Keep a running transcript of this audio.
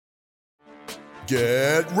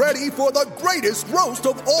Get ready for the greatest roast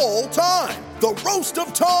of all time, the Roast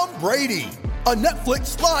of Tom Brady, a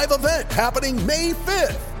Netflix live event happening May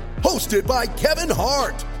 5th. Hosted by Kevin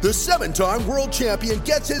Hart, the 7-time world champion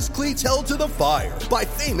gets his cleats held to the fire by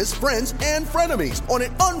famous friends and frenemies on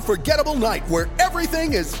an unforgettable night where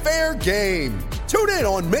everything is fair game. Tune in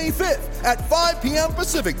on May 5th at 5 p.m.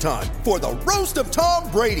 Pacific time for the Roast of Tom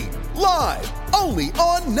Brady, live only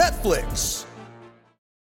on Netflix.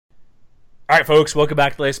 All right, folks, welcome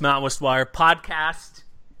back to the latest Mountain West Wire podcast.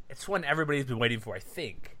 It's one everybody's been waiting for, I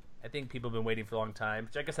think. I think people have been waiting for a long time.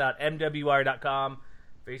 Check us out, mwwire.com.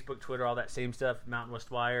 Facebook, Twitter, all that same stuff. Mountain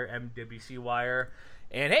West Wire, MWC Wire.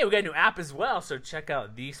 And, hey, we got a new app as well, so check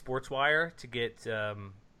out The Sports Wire to get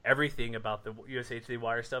everything about the USA Today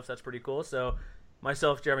Wire stuff. So that's pretty cool. So,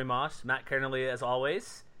 myself, Jeremy Moss, Matt Kernley, as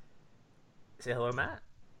always. Say hello, Matt.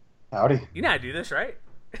 Howdy. You know how to do this, right?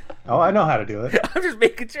 Oh, I know how to do it. I'm just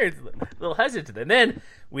making sure. It's a little hesitant. And then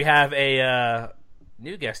we have a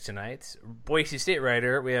new guest tonight, Boise State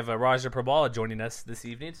writer. We have Raja Prabhala joining us this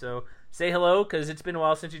evening. So say hello, because it's been a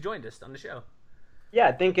while since you joined us on the show. Yeah,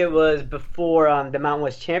 I think it was before the Mountain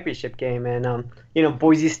West Championship game. And,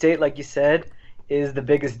 Boise State, like you said, is the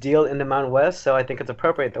biggest deal in the Mountain West. So I think it's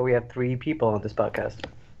appropriate that we have 3 people on this podcast.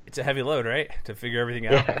 It's a heavy load, right, to figure everything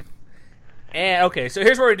out? Yeah. And, okay, so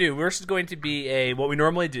here's what we do. We're just going to be what we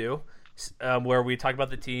normally do, where we talk about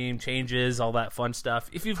the team, changes, all that fun stuff.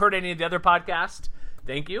 If you've heard any of the other podcasts,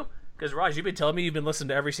 thank you. Because, Raj, you've been telling me you've been listening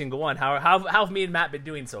to every single one. How have me and Matt been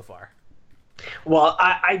doing so far? Well,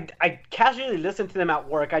 I casually listen to them at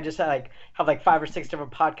work. I just have 5 or 6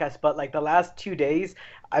 different podcasts. But, the last 2 days,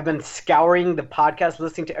 I've been scouring the podcast,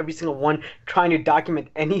 listening to every single one, trying to document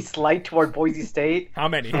any slight toward Boise State. How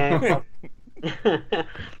many? And,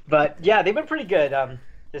 but yeah, they've been pretty good.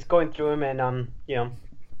 Just going through them, and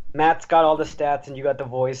Matt's got all the stats, and you got the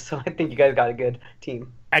voice, so I think you guys got a good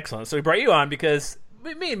team. Excellent. So we brought you on because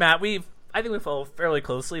me and Matt, I think we follow fairly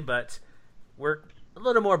closely, but we're a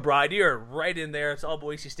little more broad. You're right in there. It's all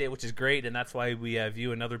Boise State, which is great, and that's why we have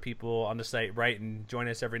you and other people on the site write and join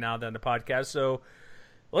us every now and then on the podcast. So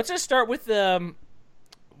let's just start with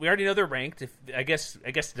we already know they're ranked. I guess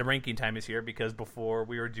the ranking time is here, because before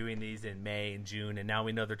we were doing these in May and June, and now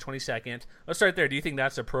we know they're 22nd. Let's start there. Do you think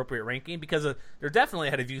that's appropriate ranking? Because they're definitely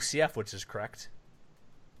ahead of UCF, which is correct.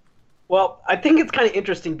 Well, I think it's kind of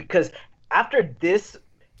interesting because after this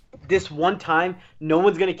one time, no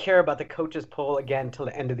one's going to care about the coaches poll again until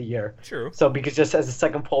the end of the year. True. So because just as a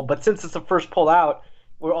second poll, but since it's the first poll out,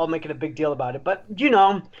 we're all making a big deal about it. But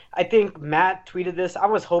I think Matt tweeted this. I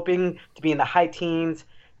was hoping to be in the high teens.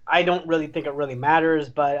 I don't really think it really matters,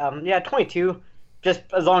 but 22, just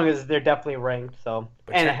as long as they're definitely ranked. So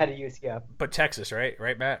and ahead of UCF. But Texas, right,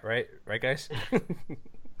 Matt, right, guys.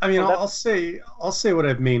 I mean, I'll say what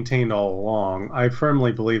I've maintained all along. I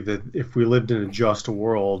firmly believe that if we lived in a just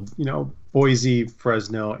world, Boise,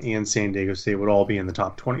 Fresno, and San Diego State would all be in the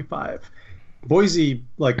top 25. Boise,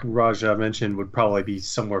 like Raja mentioned, would probably be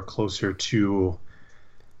somewhere closer to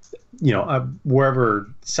wherever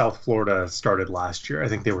South Florida started last year. I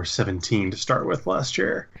think they were 17 to start with last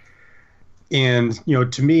year. And,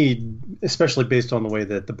 to me, especially based on the way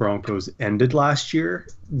that the Broncos ended last year,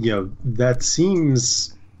 that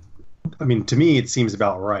seems, to me, it seems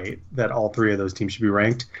about right that all 3 of those teams should be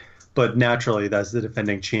ranked. But naturally, that's the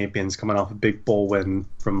defending champions coming off a big bowl win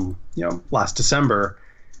from, last December,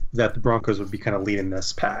 that the Broncos would be kind of leading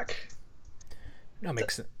this pack. That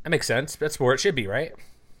makes sense. That's where it should be, right?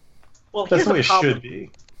 Well, that's the way it should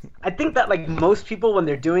be. I think that most people, when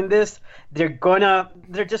they're doing this, they're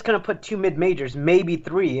just gonna put 2 mid-majors, maybe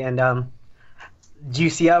 3, and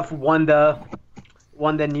UCF won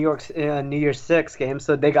the New Year's 6 game,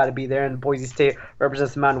 so they got to be there, and Boise State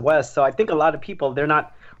represents the Mountain West. So I think a lot of people, they're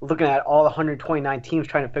not looking at all 129 teams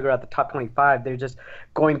trying to figure out the top 25. They're just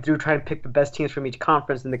going through trying to pick the best teams from each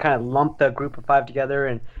conference, and they kind of lump the group of 5 together,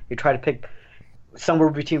 and you try to pick somewhere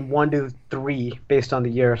between 1 to 3 based on the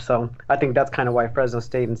year. So I think that's kind of why Fresno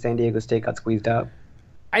State and San Diego State got squeezed out.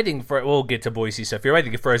 I think we'll get to Boise stuff here. I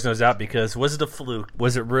think Fresno's out because was it a fluke?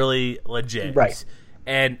 Was it really legit? Right.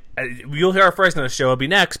 And you'll hear our Fresno show. It'll be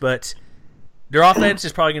next, but their offense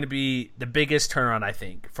is probably going to be the biggest turnaround, I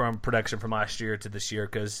think, from production from last year to this year,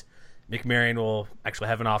 because McMarion will actually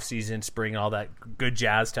have an off-season, spring, all that good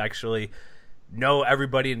jazz to actually know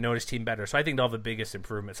everybody and know his team better. So I think they'll have the biggest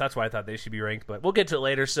improvements. That's why I thought they should be ranked, but we'll get to it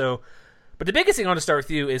later. But the biggest thing I want to start with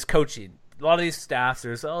you is coaching. A lot of these staffs,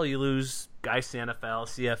 you lose guys to NFL,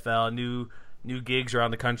 CFL, new gigs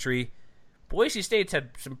around the country. Boise State's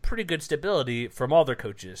had some pretty good stability from all their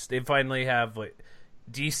coaches. They finally have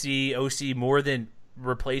DC, OC more than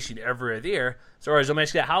replacing every other year. So, let me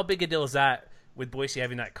ask you, how big a deal is that with Boise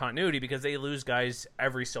having that continuity because they lose guys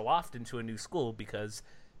every so often to a new school because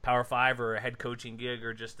Power 5 or a head coaching gig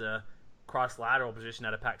or just a cross-lateral position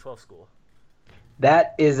at a Pac-12 school.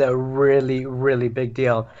 That is a really, really big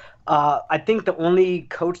deal. I think the only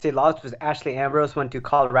coach they lost was Ashley Ambrose, went to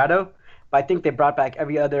Colorado, but I think they brought back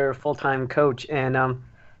every other full-time coach. And,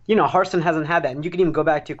 Harsin hasn't had that. And you can even go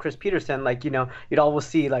back to Chris Peterson. You'd always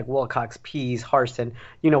see, Wilcox, Pease, Harsin,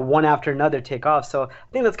 one after another take off. So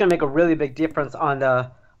I think that's going to make a really big difference on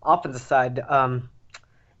the offensive side.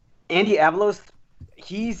 Andy Avalos,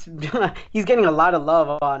 he's getting a lot of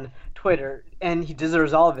love on Twitter, and he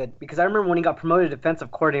deserves all of it because I remember when he got promoted defensive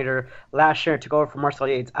coordinator last year and took over for Marcel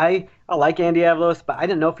Yates. I like Andy Avalos, but I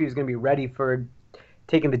didn't know if he was going to be ready for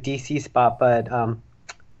taking the DC spot, but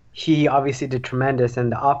he obviously did tremendous,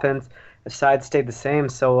 and the offense side stayed the same,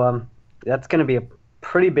 so that's going to be a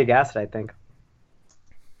pretty big asset, I think.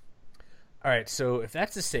 All right, so if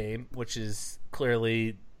that's the same, which is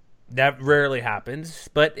clearly that rarely happens,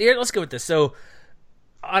 but here, let's go with this. So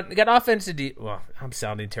I got offensive. Well, I'm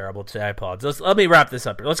sounding terrible today. I apologize. Let me wrap this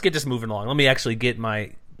up here. Let's get this moving along. Let me actually get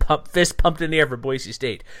my fist pumped in the air for Boise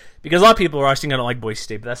State, because a lot of people are asking I don't like Boise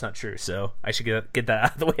State, but that's not true. So I should get that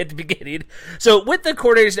out of the way at the beginning. So with the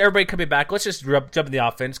coordinators, everybody coming back, let's just jump in the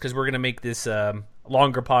offense because we're going to make this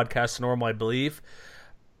longer podcast than normal, I believe.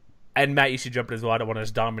 And Matt, you should jump in as well. I don't want to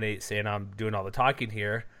just dominate saying I'm doing all the talking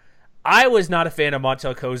here. I was not a fan of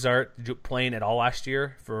Montel Cozart playing at all last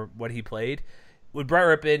year for what he played. With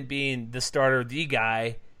Brett Rypien being the starter, the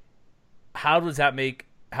guy, how do you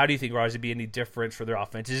think, Raj, would be any difference for their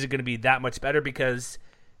offense? Is it going to be that much better? Because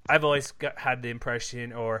I've always had the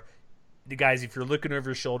impression, or the guys, if you're looking over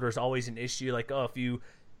your shoulder, is always an issue. Like, if you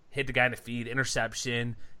hit the guy in the feed,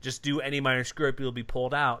 interception, just do any minor screw up, you'll be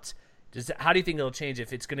pulled out. How do you think it'll change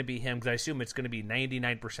if it's going to be him? Because I assume it's going to be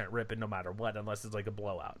 99% Rypien no matter what, unless it's like a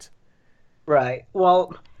blowout. Right.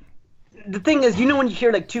 Well, the thing is, when you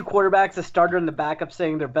hear two quarterbacks, a starter and the backup,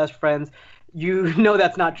 saying they're best friends,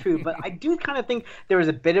 that's not true. But I do kind of think there was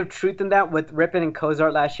a bit of truth in that with Rypien and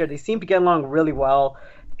Cozart last year. They seemed to get along really well.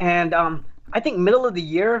 And I think middle of the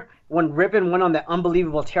year, when Rypien went on that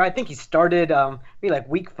unbelievable tear, I think he started maybe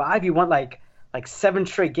week 5. He won like 7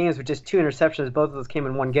 straight games with just 2 interceptions. Both of those came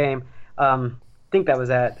in one game. I think that was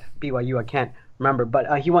at BYU. I can't remember.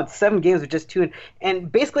 But he won 7 games with just 2.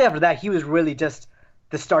 And basically after that, he was really just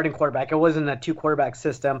the starting quarterback. It wasn't a 2-quarterback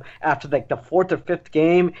system. After the 4th or 5th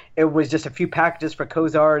game, it was just a few packages for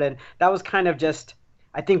Cozart, and that was kind of just,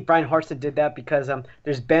 I think Brian Harsin did that because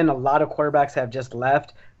there's been a lot of quarterbacks that have just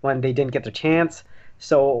left when they didn't get their chance.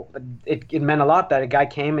 So it meant a lot that a guy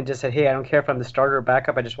came and just said, hey, I don't care if I'm the starter or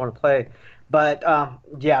backup, I just want to play. But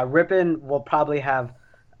Rypien will probably have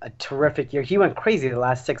a terrific year. He went crazy the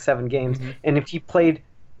last 6-7 games, and if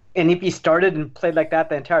he started and played like that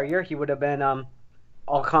the entire year, he would have been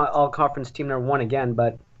all conference team number 1 again.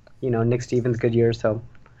 But Nick Stevens, good year. So,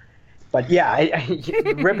 but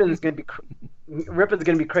Rypien's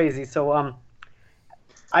gonna be crazy. So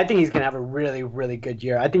I think he's gonna have a really, really good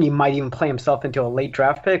year. I think he might even play himself into a late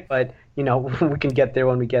draft pick, but we can get there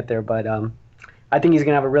when we get there. But I think he's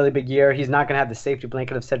gonna have a really big year. He's not gonna have the safety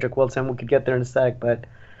blanket of Cedric Wilson. We could get there in a sec, but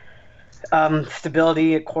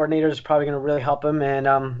stability at coordinator is probably gonna really help him.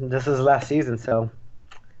 And this is his last season, so.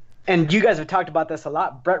 And you guys have talked about this a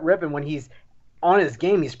lot. Brett Rypien, when he's on his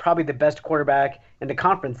game, he's probably the best quarterback in the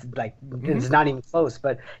conference. It's not even close.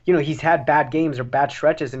 But, he's had bad games or bad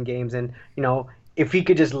stretches in games. And, if he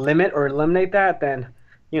could just limit or eliminate that, then,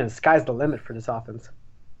 the sky's the limit for this offense.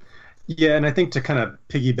 Yeah, and I think to kind of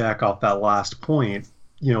piggyback off that last point,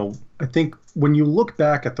 I think when you look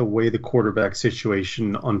back at the way the quarterback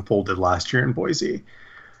situation unfolded last year in Boise,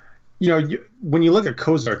 when you look at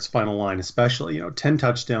Cozart's final line, especially, 10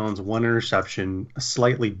 touchdowns, 1 interception, a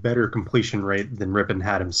slightly better completion rate than Rypien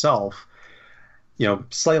had himself,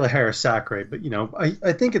 slightly higher sack rate. But,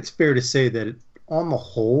 I think it's fair to say that on the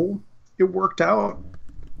whole, it worked out.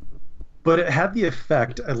 But it had the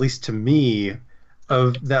effect, at least to me,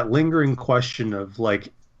 of that lingering question of,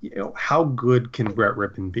 how good can Brett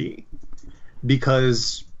Rypien be?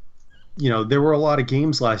 Because there were a lot of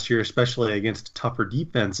games last year, especially against tougher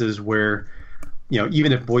defenses, where,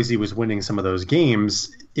 even if Boise was winning some of those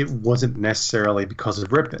games, it wasn't necessarily because of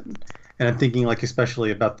Rypien. And I'm thinking,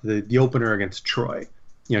 especially about the opener against Troy.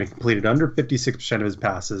 He completed under 56% of his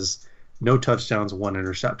passes, no touchdowns, 1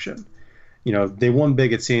 interception. They won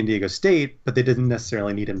big at San Diego State, but they didn't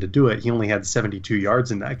necessarily need him to do it. He only had 72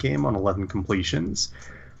 yards in that game on 11 completions.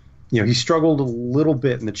 He struggled a little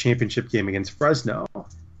bit in the championship game against Fresno.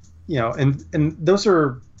 And those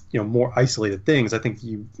are, more isolated things. I think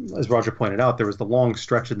as Roger pointed out, there was the long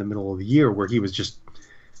stretch in the middle of the year where he was just,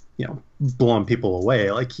 blowing people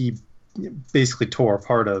away. Like, he basically tore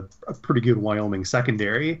apart a pretty good Wyoming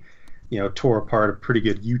secondary, tore apart a pretty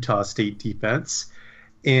good Utah State defense,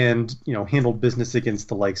 and handled business against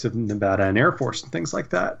the likes of Nevada and Air Force and things like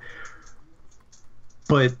that.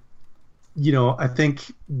 But I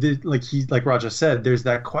think like Raja said, there's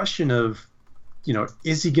that question of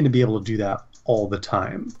is he going to be able to do that all the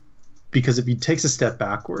time? Because if he takes a step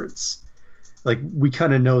backwards, like, we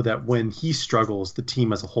kind of know that when he struggles, the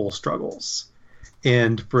team as a whole struggles.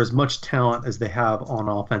 And for as much talent as they have on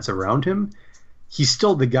offense around him, he's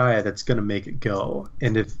still the guy that's going to make it go.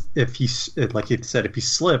 And if he, like you said, if he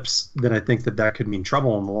slips, then I think that could mean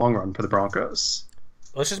trouble in the long run for the Broncos.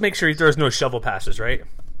 Let's just make sure he throws no shovel passes, right?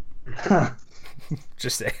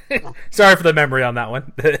 Just say. Sorry for the memory on that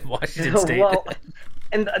one. Washington State. Well,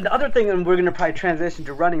 and the other thing, and we're going to probably transition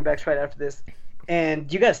to running backs right after this,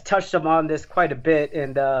 and you guys touched on this quite a bit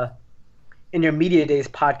in your Media Days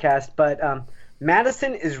podcast, but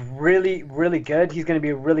Madison is really, really good. He's going to be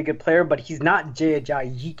a really good player, but he's not Jay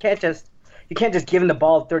Ajayi. You can't just give him the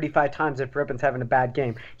ball 35 times if Rippon's having a bad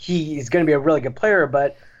game. He is going to be a really good player,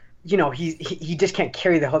 but he just can't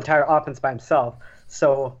carry the whole entire offense by himself.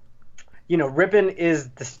 So, Rippon is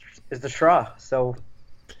the straw. So,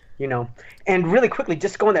 and really quickly,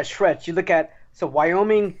 just go on that stretch. You look at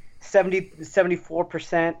Wyoming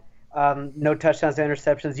 74%, no touchdowns to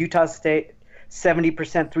interceptions. Utah State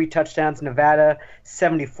 70%, 3 touchdowns. Nevada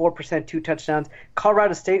 74%, 2 touchdowns.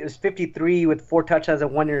 Colorado State is 53 with 4 touchdowns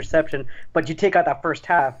and 1 interception. But you take out that first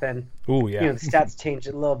half, and the stats changed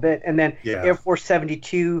a little bit. And then Air Force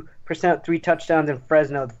 72%, 3 touchdowns, and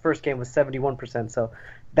Fresno the first game was 71%. So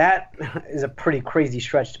that is a pretty crazy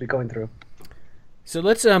stretch to be going through. So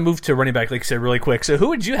let's move to running back, like I said, really quick. So who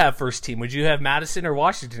would you have first team? Would you have Madison or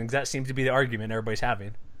Washington? Because that seems to be the argument everybody's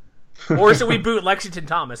having. Or should we boot Lexington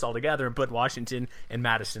Thomas altogether and put Washington and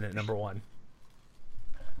Madison at number 1?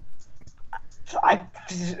 I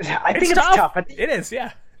think it's tough. It is,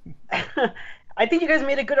 yeah. I think you guys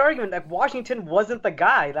made a good argument that Washington wasn't the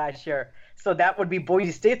guy last year. So that would be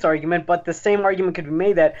Boise State's argument, but the same argument could be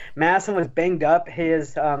made that Madison was banged up.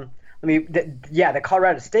 The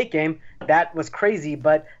Colorado State game, that was crazy,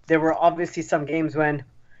 but there were obviously some games when,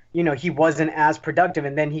 he wasn't as productive,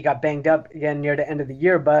 and then he got banged up again near the end of the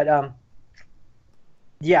year. But, I'm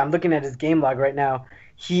looking at his game log right now.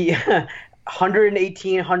 He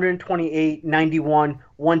 118, 128, 91,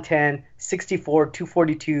 110, 64,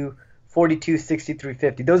 242, 42, 63,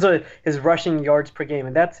 50. Those are his rushing yards per game,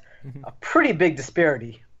 and that's a pretty big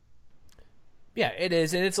disparity. Yeah, it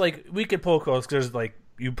is, and it's like we could pull close because, like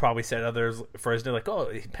you probably said, others Fresno, like,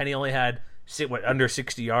 Penny only had under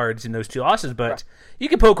 60 yards in those 2 losses, but you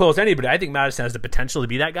can poke holes to anybody. I think Madison has the potential to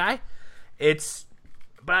be that guy.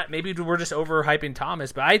 But maybe we're just overhyping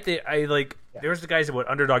Thomas. But there's the guys that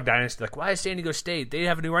Underdog Dynasty, like, why is San Diego State? They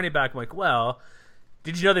have a new running back. I'm like, well,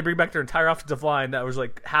 did you know they bring back their entire offensive line that was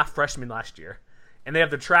like half freshman last year? And they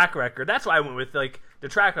have the track record. That's why I went with the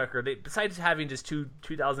track record. Besides having just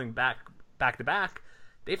 2,000 back to back,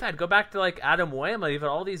 they've had go back to like Adam Wham. They've had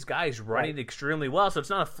all these guys running extremely well. So it's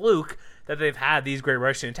not a fluke that they've had these great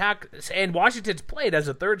rushing attacks. And Washington's played as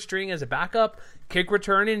a third string, as a backup, kick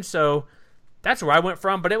returning. So that's where I went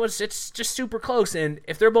from. But it's just super close. And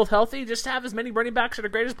if they're both healthy, just have as many running backs that are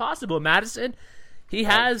great as possible. Madison, he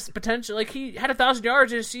has potential. Like, he had 1,000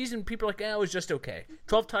 yards in a season. People are like, it was just okay.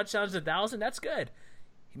 12 touchdowns, 1,000. That's good.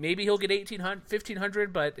 Maybe he'll get 1,800,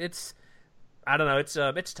 1,500, but I don't know.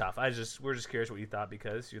 It's tough. We're just curious what you thought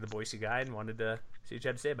because you're the Boise guy and wanted to see what you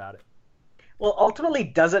had to say about it. Well, ultimately,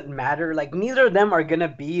 doesn't matter. Like, neither of them are gonna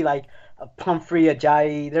be like a Pumphrey,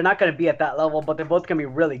 Ajayi. They're not gonna be at that level, but they're both gonna be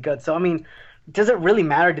really good. So, I mean, does it really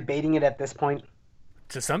matter debating it at this point?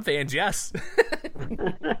 To some fans, yes.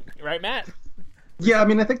 Right, Matt? Yeah, I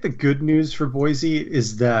mean, I think the good news for Boise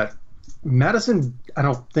is that Madison, I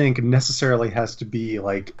don't think necessarily has to be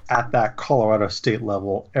like at that Colorado State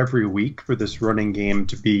level every week for this running game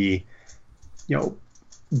to be,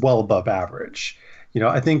 well above average.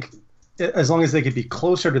 I think as long as they could be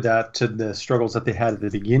closer to that, to the struggles that they had at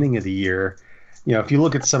the beginning of the year, if you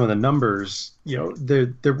look at some of the numbers,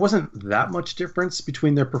 there wasn't that much difference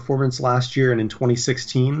between their performance last year and in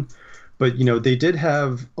 2016. But, they did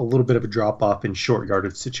have a little bit of a drop off in short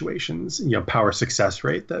yardage situations, power success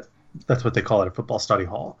rate. That's what they call it at Football Study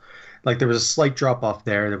Hall. Like, there was a slight drop off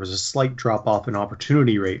there. There was a slight drop off in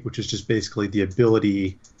opportunity rate, which is just basically the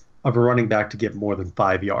ability of a running back to get more than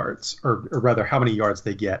 5 yards, or rather how many yards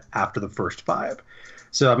they get after the first 5.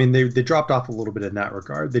 So, I mean, they dropped off a little bit in that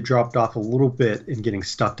regard. They dropped off a little bit in getting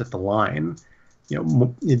stuffed at the line.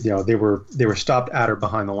 They were stopped at or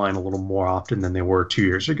behind the line a little more often than they were 2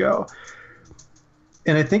 years ago.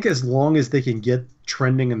 And I think as long as they can get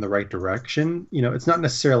trending in the right direction, it's not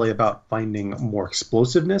necessarily about finding more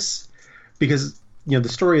explosiveness, because, the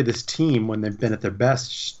story of this team when they've been at their best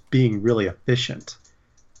is just being really efficient.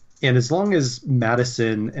 And as long as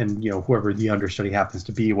Madison and, whoever the understudy happens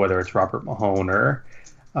to be, whether it's Robert Mahone or,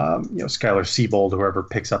 Skylar Siebold, whoever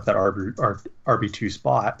picks up that RB2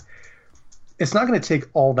 spot, it's not going to take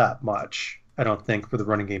all that much, I don't think, for the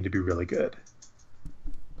running game to be really good.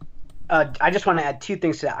 I just want to add two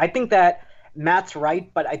things to that. I think that Matt's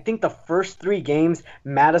right, but I think the first 3 games,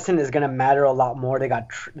 Madison is going to matter a lot more. They got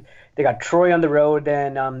Troy on the road,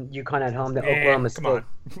 then UConn at home, then Oklahoma State. Come on,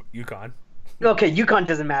 UConn. Okay, UConn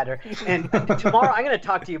doesn't matter. And tomorrow I'm going to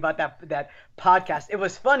talk to you about that podcast. It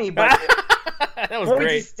was funny, but that was Boise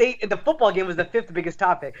great. State, the football game was the 5th biggest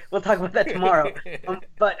topic. We'll talk about that tomorrow.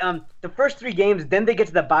 But the first 3 games, then they get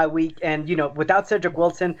to the bye week, and without Cedric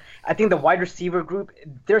Wilson, I think the wide receiver group,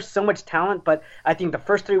 there's so much talent, but I think the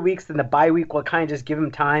first 3 weeks and the bye week will kind of just give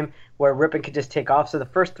him time where Rippon could just take off. So the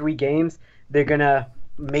first 3 games, they're gonna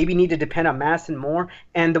maybe need to depend on Madison more.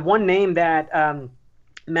 And the one name that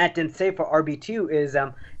Matt didn't say for RB2 is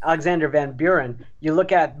Alexander Van Buren. You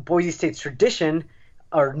look at Boise State's tradition,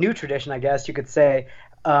 or new tradition, I guess you could say,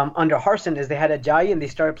 under Harsin, is they had Ajayi and they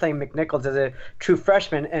started playing McNichols as a true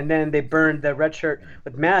freshman, and then they burned the red shirt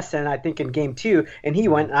with Madison, I think, in game 2, and he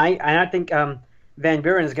went. And I think Van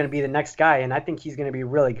Buren is going to be the next guy, and I think he's going to be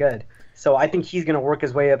really good. So I think he's going to work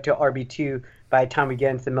his way up to RB2 by the time we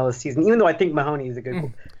get into the middle of the season, even though I think Mahoney is a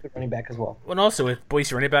good running back as well. Well, and also with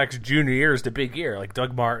Boise running backs, junior year is the big year. Like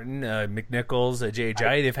Doug Martin, McNichols, Jay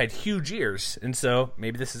Ajayi, they've had huge years, and so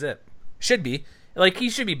maybe this is it. Should be. Like, he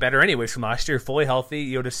should be better anyways from last year. Fully healthy,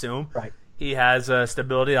 you would assume. Right. He has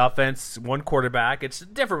stability, offense, one quarterback. It's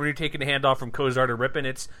different when you're taking a handoff from Kozar to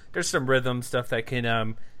Rippon. There's some rhythm stuff that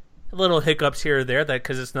can little hiccups here or there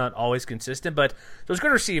because it's not always consistent. But those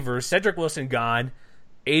good receivers, Cedric Wilson gone.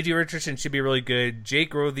 A.J. Richardson should be really good.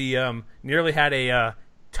 Jake Rowe nearly had a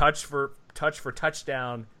touch for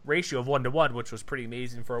touchdown ratio of 1-to-1, which was pretty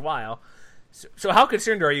amazing for a while. So how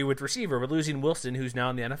concerned are you with receiver with losing Wilson, who's now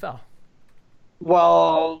in the NFL?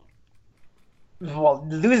 Well,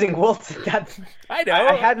 losing Wilson, that's I know.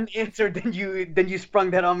 I had an answer, then you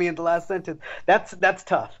sprung that on me in the last sentence. That's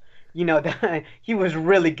tough. He was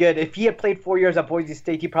really good. If he had played 4 years at Boise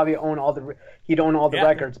State, he'd probably own all the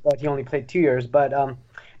records, but he only played 2 years. But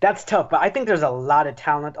that's tough. But I think there's a lot of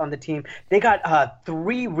talent on the team. They got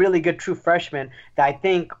 3 really good true freshmen that I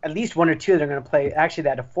think at least 1 or 2 that are going to play. Actually, they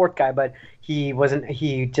had a 4th guy, but he wasn't.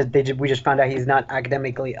 We just found out he's not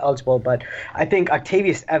academically eligible. But I think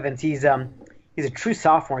Octavius Evans, he's a true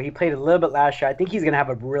sophomore. He played a little bit last year. I think he's going to have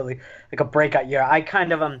a really a breakout year. I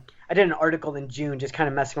did an article in June just kind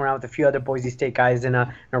of messing around with a few other Boise State guys in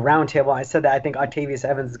a roundtable. I said that I think Octavius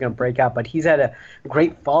Evans is going to break out, but he's had a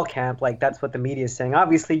great fall camp. Like, that's what the media is saying.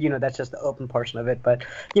 Obviously, that's just the open portion of it. But,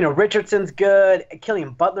 Richardson's good.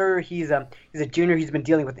 Killian Butler, he's a junior. He's been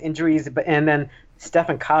dealing with injuries. And then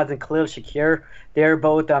Stephen Cods and Khalil Shakir, they're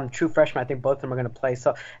both true freshmen. I think both of them are going to play.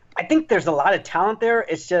 So I think there's a lot of talent there.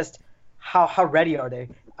 It's just how ready are they?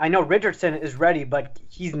 I know Richardson is ready, but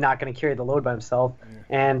he's not going to carry the load by himself.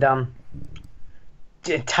 And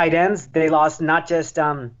tight ends, they lost not just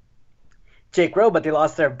Jake Rowe, but they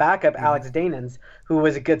lost their backup, Alex Danens, who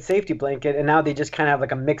was a good safety blanket, and now they just kind of have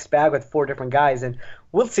like a mixed bag with 4 different guys. And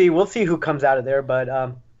we'll see who comes out of there. But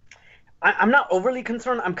I'm not overly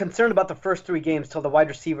concerned. I'm concerned about the first 3 games till the wide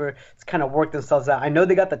receivers kind of work themselves out. I know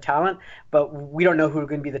they got the talent, but we don't know who are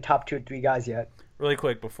going to be the top 2 or 3 guys yet. Really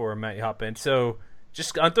quick before Matt, you hop in. So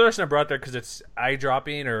I'm throwing this number out there because it's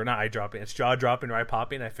eye-dropping, or not eye-dropping, it's jaw-dropping or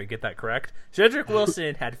eye-popping. I forget that correct. Cedric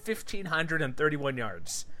Wilson had 1,531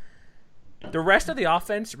 yards. The rest of the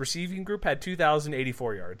offense receiving group had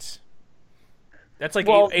 2,084 yards. That's like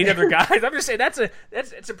eight other guys. I'm just saying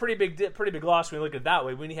it's a pretty big loss when you look at it that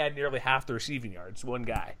way. When he had nearly half the receiving yards, one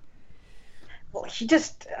guy. Well, he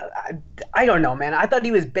just, I don't know, man. I thought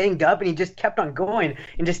he was banged up, and he just kept on going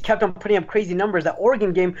and just kept on putting up crazy numbers. That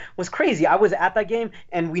Oregon game was crazy. I was at that game,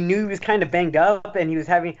 and we knew he was kind of banged up, and he was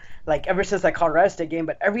having, ever since that Colorado State game,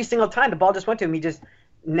 but every single time the ball just went to him, he just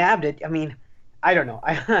nabbed it. I mean, I don't know.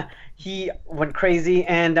 He went crazy,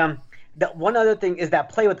 and the one other thing is that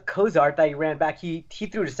play with Kozart that he ran back, he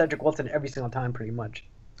threw to Cedric Wilson every single time pretty much.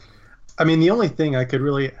 I mean, the only thing I could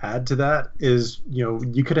really add to that is,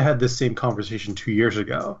 you could have had this same conversation 2 years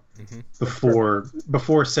ago,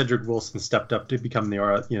 before Cedric Wilson stepped up to become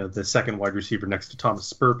the second wide receiver next to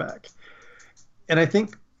Thomas Spurbeck. And I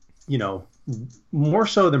think, more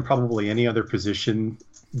so than probably any other position,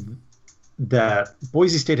 that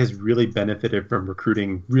Boise State has really benefited from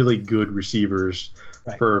recruiting really good receivers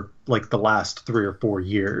for like the last 3 or 4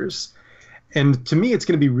 years. And to me, it's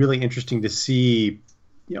going to be really interesting to see,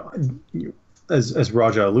 as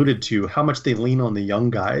Raja alluded to, how much they lean on the young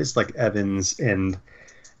guys like Evans and,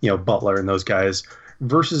 Butler and those guys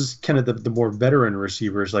versus kind of the more veteran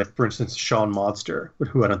receivers, like, for instance, Sean Modster,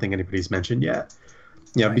 who I don't think anybody's mentioned yet.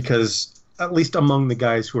 Because at least among the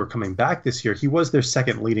guys who are coming back this year, he was their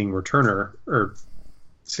second leading returning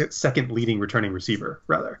receiver,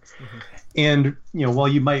 rather. Mm-hmm. And, while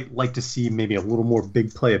you might like to see maybe a little more big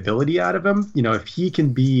playability out of him, if he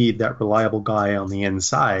can be that reliable guy on the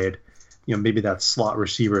inside, maybe that slot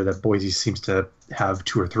receiver that Boise seems to have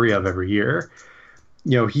 2 or 3 of every year,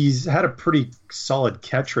 he's had a pretty solid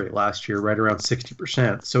catch rate last year, right around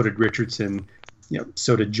 60%. So did Richardson.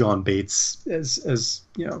 So did John Bates, as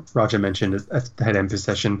Raja mentioned at the head end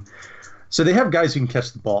possession. So they have guys who can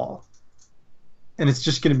catch the ball. And it's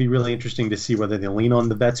just going to be really interesting to see whether they lean on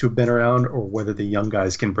the vets who've been around or whether the young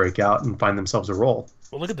guys can break out and find themselves a role.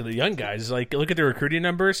 Well, look at the young guys. Like, look at the recruiting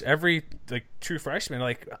numbers. Every true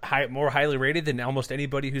freshman, more highly rated than almost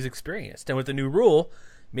anybody who's experienced. And with the new rule,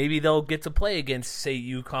 maybe they'll get to play against, say,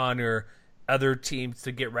 UConn or other teams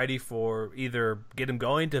to get ready for either get them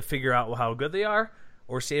going to figure out how good they are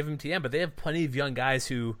or save them to the end. But they have plenty of young guys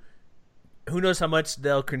who knows how much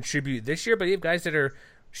they'll contribute this year, but you have guys that are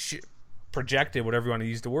projected, whatever you want to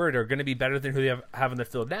use the word, are going to be better than who they have in the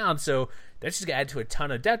field now. So that's just going to add to a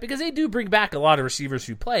ton of depth because they do bring back a lot of receivers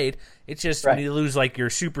who played. It's just when you lose like your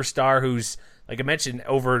superstar who's, like I mentioned,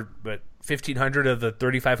 over 1,500 of the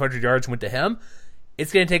 3,500 yards went to him.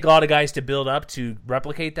 It's going to take a lot of guys to build up to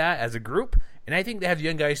replicate that as a group, and I think they have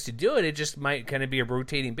young guys to do it. It just might kind of be a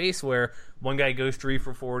rotating base where one guy goes 3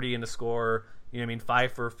 for 40 in the score,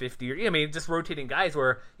 5 for 50, or just rotating guys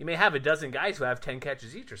where you may have a dozen guys who have 10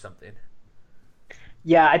 catches each or something.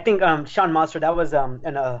 Yeah, I think Sean Monster, that was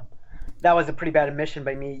a pretty bad admission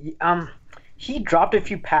by me. He dropped a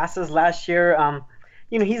few passes last year.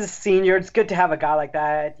 He's a senior. It's good to have a guy like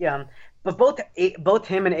that. But both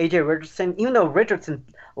him and AJ Richardson, even though Richardson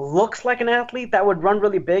looks like an athlete that would run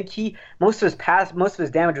really big, most of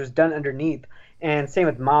his damage was done underneath. And same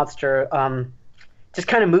with Monster. Just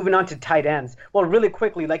kind of moving on to tight ends. Well, really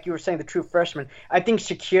quickly, like you were saying, the true freshman, I think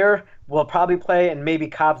Shakir will probably play and maybe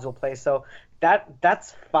Cobbs will play. So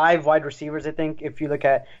that's 5 wide receivers, I think, if you look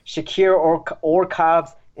at Shakir or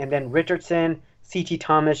Cobbs, and then Richardson, C.T.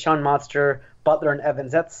 Thomas, Sean Monster, Butler, and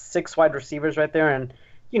Evans. That's 6 wide receivers right there, and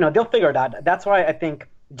they'll figure it out. That's why I think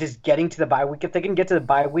just getting to the bye week, if they can get to the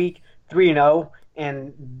bye week 3-0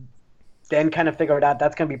 and then kind of figure it out,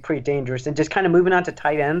 that's going to be pretty dangerous. And just kind of moving on to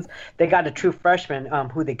tight ends, they got a true freshman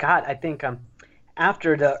who they got, I think,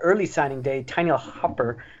 after the early signing day, Tyneil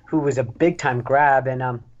Hopper, who was a big-time grab,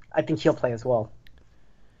 and I think he'll play as well.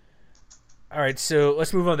 All right, so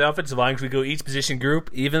let's move on to the offensive line. We go each position group,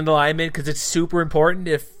 even the linemen, because it's super important.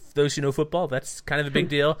 If those who know football, that's kind of a big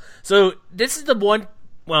deal. So this is the one.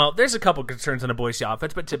 Well, there's a couple concerns on the Boise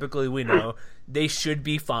offense, but typically we know they should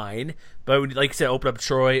be fine. But like I said, open up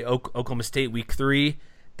Troy, Oklahoma State week 3.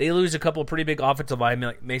 They lose a couple of pretty big offensive linemen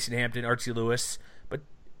like Mason Hampton, Archie Lewis.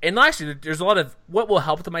 And last year, there's a lot of what will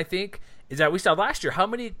help them, I think, is that we saw last year how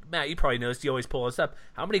many, Matt, you probably noticed, you always pull us up,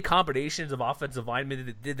 how many combinations of offensive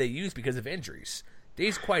linemen did they use because of injuries? They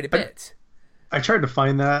used quite a bit. I tried to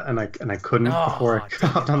find that, and I couldn't before I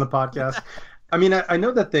hopped on the podcast. I mean, I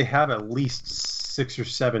know that they have at least 6 or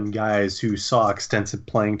 7 guys who saw extensive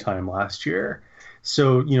playing time last year.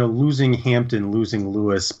 So, losing Hampton, losing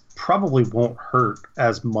Lewis probably won't hurt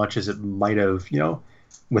as much as it might have,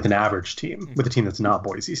 with an average team, with a team that's not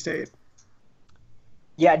Boise State.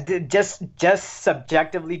 Yeah, just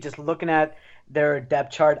subjectively, just looking at their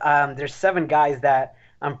depth chart, there's 7 guys that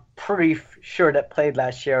I'm pretty sure that played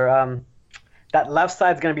last year. That left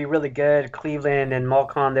side's going to be really good. Cleveland and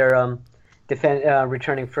Malcon, they're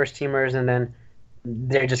returning first teamers, and then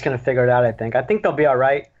they're just going to figure it out, I think. I think they'll be all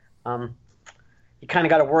right. You kind of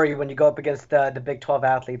got to worry when you go up against the Big 12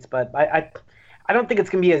 athletes, but I don't think it's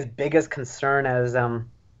going to be as big a concern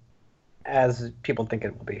as people think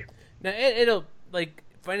it will be. Now, it'll,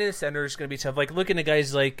 finding the center is going to be tough. Looking at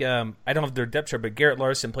guys like, I don't have their depth chart, but Garrett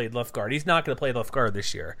Larson played left guard. He's not going to play left guard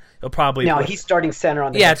this year. He'll probably he's starting center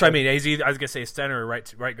on the that's what I mean. I was going to say center or right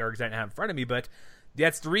guard because I didn't have in front of me, but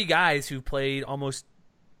that's 3 guys who played almost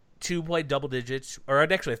 2 played double digits, or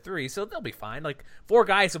actually 3, so they'll be fine. 4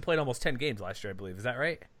 guys who played almost 10 games last year, I believe. Is that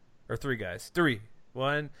right? Or 3 guys? 3.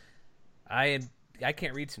 1. I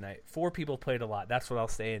can't read tonight. 4 people played a lot. That's what I'll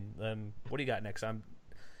say. And what do you got next?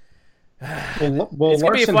 Well, It's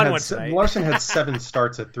gonna be a fun one tonight. Larson had 7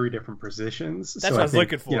 starts at 3 different positions. That's what I was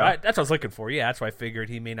looking for. That's what I was looking for. Yeah, that's why I figured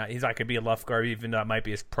he's not going to be a left guard, even though that might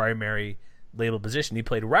be his primary label position. He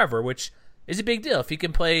played wherever, which is a big deal. If he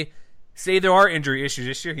can play, say there are injury issues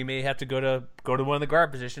this year, he may have to go to one of the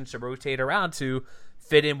guard positions to rotate around to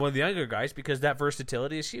fit in one of the younger guys, because that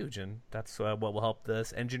versatility is huge, and that's what will help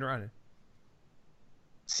this engine run.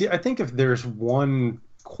 See, I think if there's one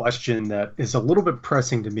question that is a little bit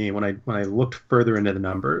pressing to me when I looked further into the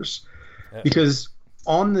numbers, because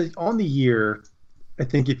on the year, I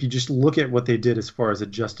think if you just look at what they did as far as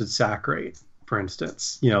adjusted sack rate, for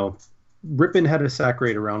instance, Ripon had a sack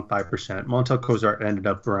rate around 5%. Montel Cozart ended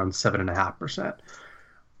up around 7.5%.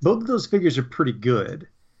 Both of those figures are pretty good.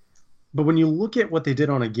 But when you look at what they did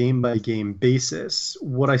on a game-by-game basis,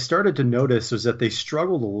 what I started to notice was that they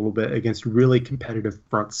struggled a little bit against really competitive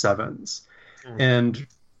front sevens. And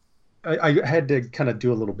I had to kind of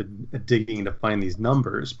do a little bit of digging to find these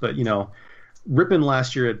numbers. But, Ripon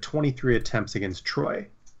last year had 23 attempts against Troy.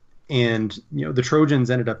 And, the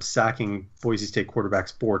Trojans ended up sacking Boise State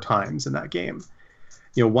quarterbacks 4 times in that game.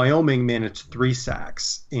 Wyoming managed 3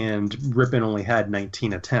 sacks, and Ripon only had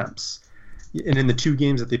 19 attempts. And in the 2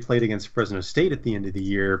 games that they played against Fresno State at the end of the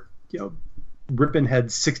year, Ripon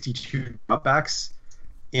had 62 dropbacks,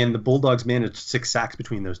 and the Bulldogs managed 6 sacks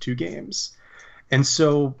between those 2 games. And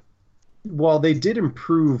so while they did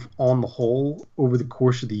improve on the whole over the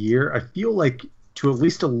course of the year, I feel like to at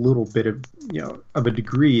least a little bit of, of a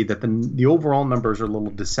degree that the overall numbers are a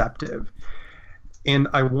little deceptive. And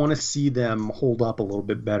I want to see them hold up a little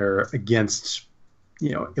bit better against,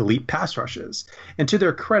 elite pass rushes. And to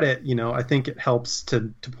their credit, I think it helps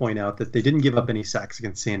to point out that they didn't give up any sacks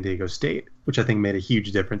against San Diego State, which I think made a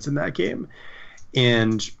huge difference in that game.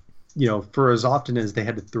 And, for as often as they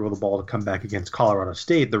had to throw the ball to come back against Colorado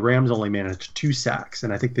State, the Rams only managed 2 sacks.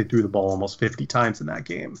 And I think they threw the ball almost 50 times in that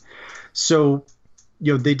game. So,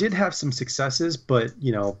 they did have some successes, but,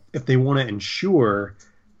 if they want to ensure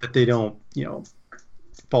that they don't,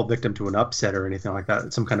 fall victim to an upset or anything like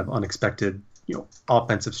that, some kind of unexpected,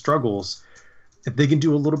 offensive struggles, if they can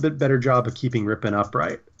do a little bit better job of keeping Ripon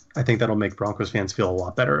upright, I think that'll make Broncos fans feel a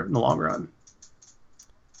lot better in the long run.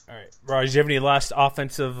 All right. Raj, do you have any last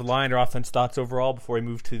offensive line or offense thoughts overall before we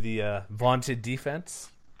move to the vaunted defense?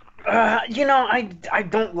 I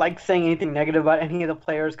don't like saying anything negative about any of the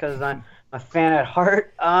players because I'm a fan at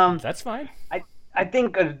heart. That's fine. I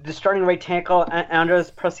think the starting right tackle,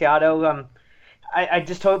 Andres Preciado, I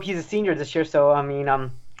just hope he's a senior this year. So,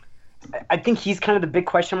 I think he's kind of the big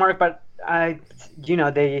question mark, but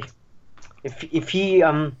if he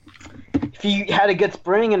had a good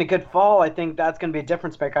spring and a good fall, I think that's going to be a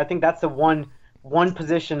difference maker. I think that's the one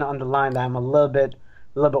position on the line that I'm a little bit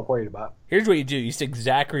worried about. Here's what you do: you stick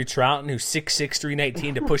Zachary Troughton, who's 6'6",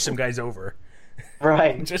 319, to push some guys over.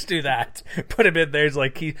 Right. Just do that. Put him in there.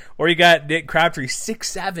 Or you got Nick Crabtree,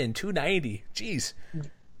 6'7", 290. Jeez.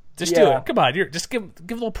 Just do it. Come on, just give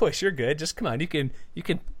a little push. You're good. Just come on. You can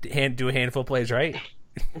do a handful of plays, right?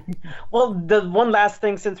 Well, the one last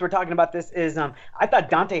thing since we're talking about this is I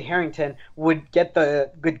thought Dante Harrington would get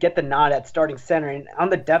the nod at starting center, and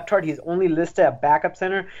on the depth chart he's only listed at backup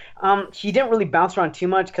center. He didn't really bounce around too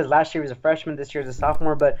much because last year he was a freshman, this year he's a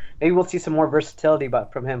sophomore, but maybe we'll see some more versatility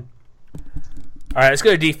from him. All right, let's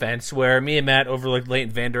go to defense, where me and Matt overlooked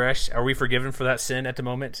Leighton Vander Esch. Are we forgiven for that sin at the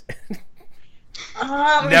moment?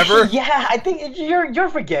 Never? Yeah, I think you're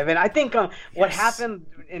forgiven. I think what happened,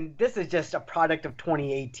 and this is just a product of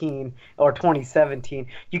 2018 or 2017,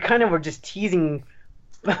 you kind of were just teasing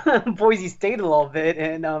Boise State a little bit,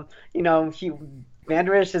 and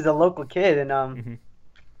Vander Esch is a local kid, and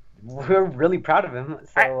we're really proud of him.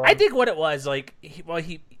 So, I think what it was,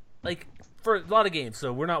 he for a lot of games,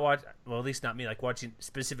 so we're not watching, well, at least not me, watching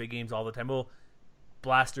specific games all the time. We'll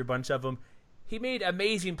blast through a bunch of them. He made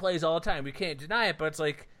amazing plays all the time. We can't deny it, but it's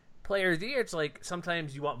player of the year. It's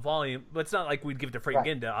sometimes you want volume, but it's not like we'd give it to Frank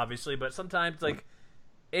Ginda, obviously. But sometimes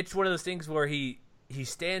it's one of those things where he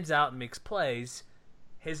stands out and makes plays.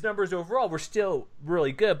 His numbers overall were still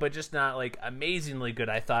really good, but just not amazingly good,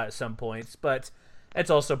 I thought, at some points. But it's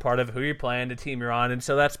also part of who you're playing, the team you're on, and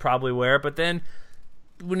so that's probably where. But then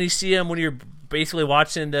when you see him, when you're basically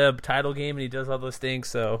watching the title game and he does all those things,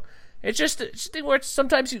 so it's just a thing where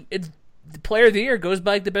sometimes the player of the year goes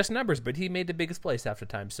by the best numbers, but he made the biggest plays half the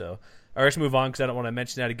time. So, all right, let's move on because I don't want to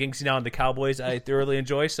mention that again. Because now on the Cowboys, I thoroughly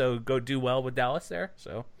enjoy. So go do well with Dallas there.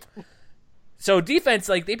 So defense,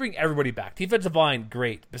 they bring everybody back. Defensive line,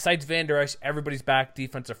 great. Besides Vander Esch, everybody's back.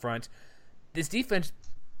 Defensive front. This defense,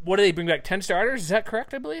 what do they bring back? 10 starters? Is that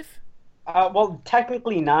correct? I believe. Well,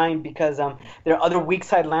 technically 9 because there are other weak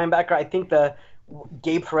side linebacker. I think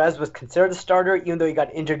Gabe Perez was considered a starter, even though he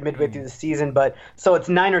got injured midway through the season. But so it's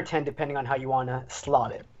 9 or 10, depending on how you want to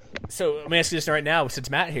slot it. So let me ask you this right now, since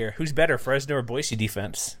Matt here, who's better, Fresno or Boise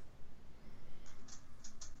defense?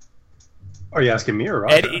 Are you asking me or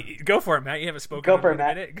Roger? Eddie, go for it, Matt. You haven't spoken. Go for it, in a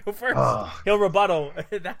Matt. minute. Go first. He'll rebuttal.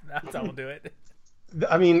 That's how we'll do it.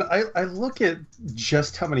 I mean, I look at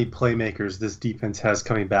just how many playmakers this defense has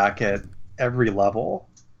coming back at every level,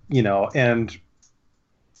 and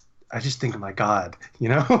I just think, my God,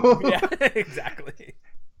 Yeah, exactly.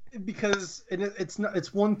 Because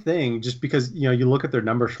it's one thing just because you look at their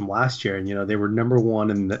numbers from last year and they were number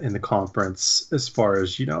one in the conference as far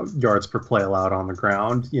as yards per play allowed on the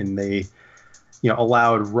ground, and they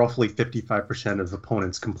allowed roughly 55% of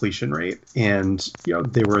opponents' completion rate, and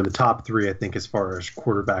they were in the top 3, I think, as far as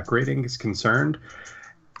quarterback rating is concerned.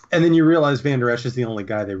 And then you realize Van Der Esch is the only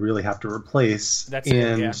guy they really have to replace. That's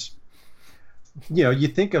it, yeah. You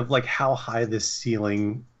think of like how high this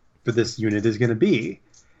ceiling for this unit is going to be.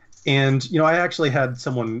 And, I actually had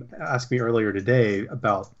someone ask me earlier today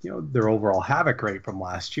about, their overall havoc rate from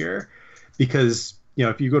last year, because,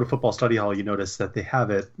 if you go to Football Study Hall, you notice that they have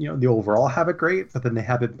it, the overall havoc rate, but then they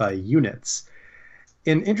have it by units.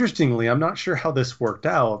 And interestingly, I'm not sure how this worked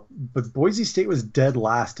out, but Boise State was dead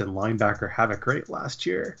last in linebacker havoc rate last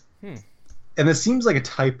year. And this seems like a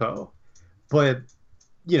typo, but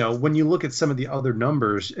when you look at some of the other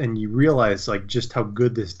numbers and you realize like just how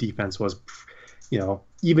good this defense was,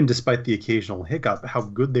 even despite the occasional hiccup, how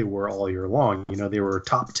good they were all year long. They were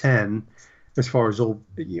top 10 as far as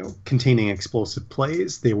containing explosive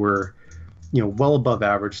plays. They were, well above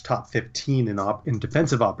average, top 15 in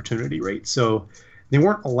defensive opportunity rate. So they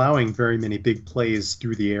weren't allowing very many big plays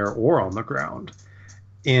through the air or on the ground.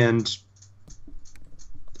 And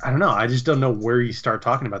I don't know. I just don't know where you start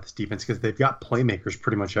talking about this defense because they've got playmakers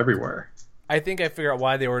pretty much everywhere. I think I figure out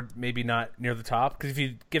why they were maybe not near the top, because if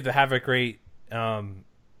you give the havoc rate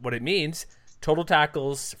what it means, total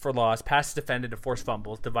tackles for loss, passes defended to forced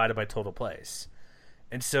fumbles divided by total plays.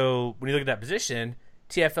 And so when you look at that position,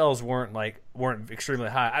 TFLs weren't extremely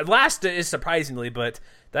high. Last is surprisingly, but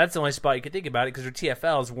that's the only spot you can think about it because their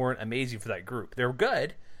TFLs weren't amazing for that group. They were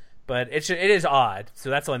good, but it is odd. So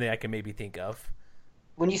that's the only thing I can maybe think of.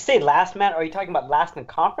 When you say last, Matt, are you talking about last in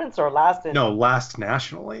conference or last in? No, last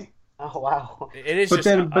nationally. Oh wow! It is, but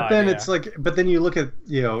then it's like, but then you look at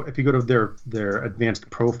if you go to their advanced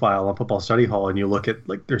profile on Football Study Hall and you look at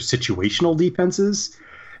like their situational defenses,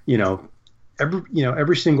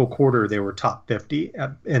 every single quarter they were top 50,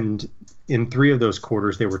 and in 3 of those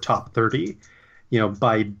quarters they were top 30.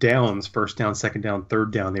 By downs, first down, second down,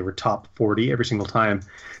 third down, they were top 40 every single time.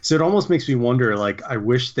 So it almost makes me wonder, like, I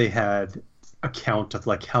wish they had a count of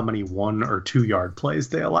like how many 1 or 2 yard plays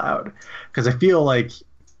they allowed, because I feel like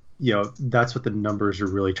that's what the numbers are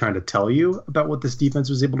really trying to tell you about what this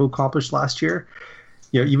defense was able to accomplish last year.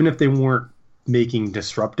 Even if they weren't making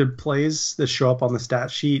disruptive plays that show up on the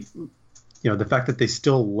stat sheet, the fact that they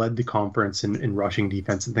still led the conference in rushing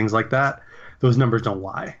defense and things like that, those numbers don't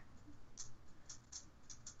lie.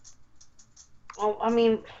 Well, I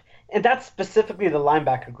mean, and that's specifically the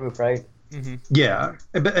linebacker group, right? Mm-hmm. Yeah,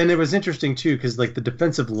 and it was interesting too because like the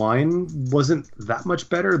defensive line wasn't that much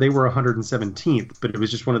better. They were 117th, but it was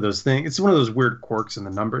just one of those things. It's one of those weird quirks in the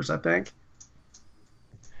numbers, I think.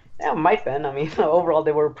 Yeah, it might been. I mean, overall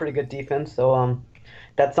they were a pretty good defense, so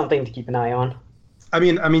that's something to keep an eye on. I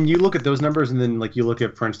mean, you look at those numbers, and then like you look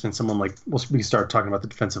at, for instance, someone like we can start talking about the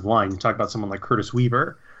defensive line. You talk about someone like Curtis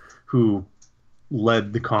Weaver, who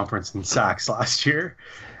led the conference in sacks last year.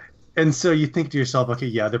 And so you think to yourself, okay,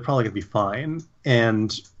 yeah, they're probably going to be fine.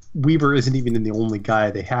 And Weaver isn't even the only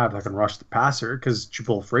guy they have that can rush the passer because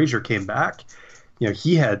Jabal Frazier came back.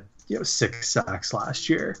 He had 6 sacks last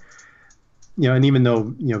year. And even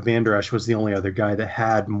though Van Der Esch was the only other guy that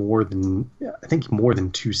had more than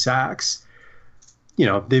 2 sacks,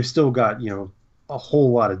 they've still got a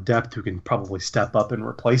whole lot of depth who can probably step up and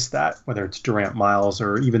replace that, whether it's Durant Miles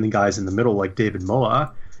or even the guys in the middle like David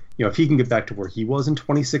Moa. If he can get back to where he was in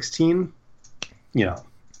 2016,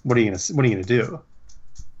 what are you gonna do?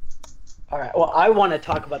 All right. Well, I want to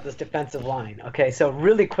talk about this defensive line. Okay, so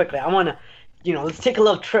really quickly, I want to, let's take a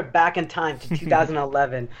little trip back in time to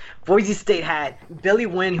 2011. Boise State had Billy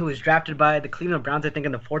Wynn, who was drafted by the Cleveland Browns, I think,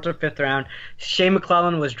 in the 4th or 5th round. Shea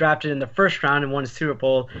McClellan was drafted in the 1st round and won a Super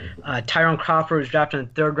Bowl. Tyrone Crawford was drafted in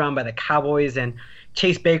the 3rd round by the Cowboys, and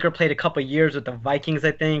Chase Baker played a couple years with the Vikings,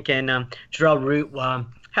 I think, and Gerald Root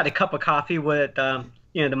had a cup of coffee with the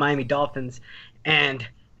Miami Dolphins, and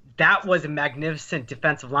that was a magnificent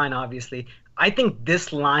defensive line. Obviously, I think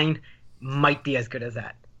this line might be as good as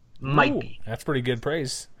that. Might be. That's pretty good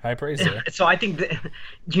praise. High praise there. So I think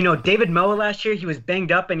David Moa last year, he was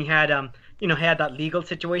banged up and he had had that legal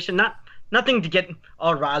situation. Nothing to get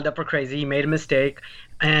all riled up or crazy. He made a mistake,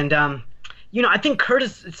 and I think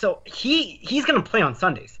Curtis. So he's gonna play on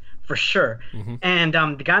Sundays for sure. Mm-hmm. And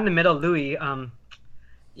the guy in the middle, Louis,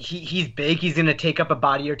 he's big. He's gonna take up a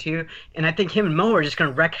body or two, and I think him and Mo are just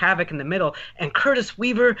gonna wreak havoc in the middle. And Curtis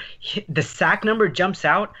Weaver, the sack number jumps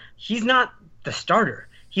out. He's not the starter.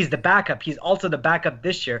 He's the backup. He's also the backup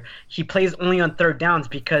this year. He plays only on third downs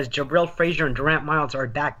because Jabril Frazier and Durant Miles are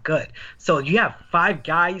that good. So you have 5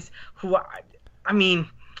 guys who I'm going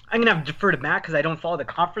to have to defer to Matt because I don't follow the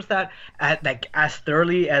conference as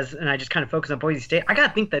thoroughly and I just kind of focus on Boise State. I got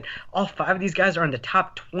to think that all 5 of these guys are in the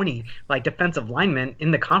top 20 defensive linemen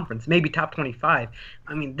in the conference, maybe top 25.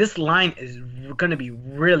 This line is going to be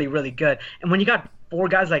really, really good. And when you got 4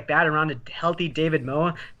 guys like that around a healthy David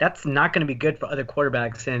Moa, that's not going to be good for other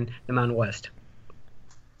quarterbacks in the Mountain West.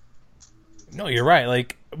 No, you're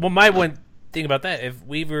right. My one thing about that, if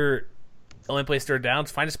Weaver only plays third downs,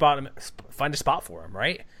 find a spot for him,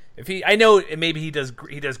 right? I know maybe he does.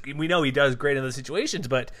 We know he does great in those situations,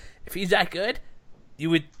 but if he's that good, you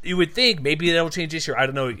would think maybe that'll change this year. I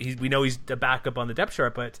don't know. We know he's the backup on the depth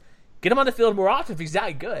chart, but get him on the field more often. If he's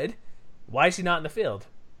that good, why is he not in the field?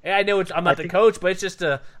 I know I'm not the coach, but it's just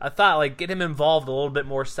a thought, get him involved a little bit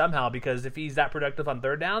more somehow, because if he's that productive on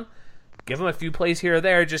third down, give him a few plays here or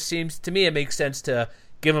there. It just seems to me it makes sense to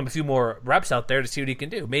give him a few more reps out there to see what he can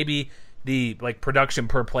do. Maybe the production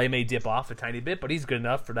per play may dip off a tiny bit, but he's good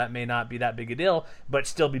enough for that may not be that big a deal, but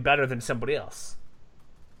still be better than somebody else.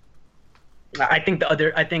 I think the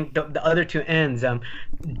other 2 ends,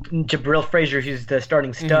 Jabril Frazier, who's the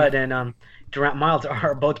starting stud, and Durant Miles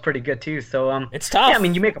are both pretty good too. So it's tough. Yeah,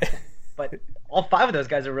 you make a but all 5 of those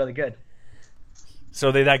guys are really good. So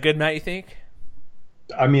are they that good, Matt, you think?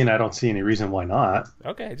 I don't see any reason why not.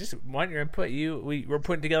 Okay, just want your input. We're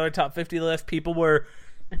putting together a top 50 list. People were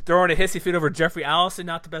throwing a hissy fit over Jeffrey Allison,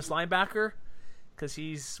 not the best linebacker, because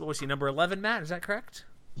what was he, number 11, Matt? Is that correct?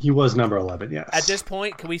 He was number 11, yes. At this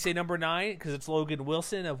point, can we say number 9? Because it's Logan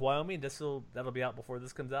Wilson of Wyoming. That'll be out before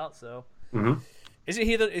this comes out. So, Isn't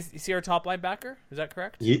he is he our top linebacker? Is that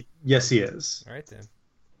correct? Yes, he is. All right then.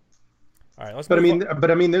 All right, let's. But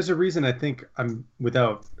there's a reason. I think I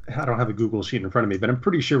don't have a Google sheet in front of me, but I'm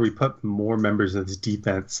pretty sure we put more members of this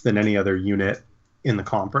defense than any other unit in the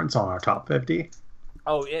conference on our top 50.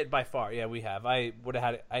 Oh, by far, yeah, we have. I would have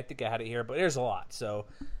had it. I think I had it here, but there's a lot. So,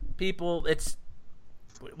 people, it's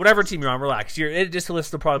whatever team you're on, relax. This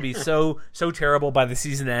list will probably be so terrible by the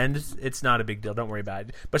season ends. It's not a big deal. Don't worry about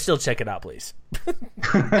it. But still, check it out, please.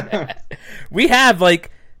 We have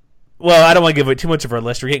I don't want to give away too much of our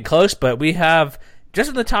list. We're getting close, but we have just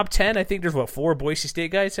in the top 10. I think there's 4 Boise State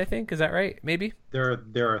guys. I think, is that right? Maybe there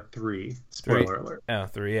are 3. Spoiler alert. Oh,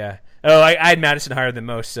 3. Yeah. Oh, I had Madison higher than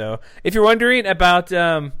most. So if you're wondering about,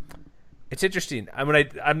 it's interesting. I'm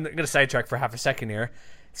gonna sidetrack for half a second here.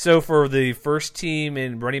 So for the first team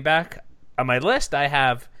in running back on my list, I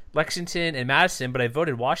have Lexington and Madison, but I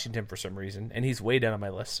voted Washington for some reason, and he's way down on my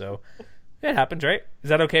list. So it happens, right? Is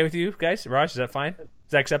that okay with you guys? Raj, is that fine?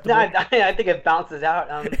 Is that acceptable? No, I think it bounces out.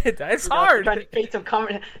 It's hard. Trying to create some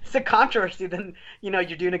controversy, then you're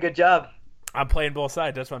doing a good job. I'm playing both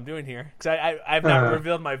sides. That's what I'm doing here. Because I've not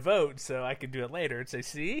revealed my vote, so I can do it later and say,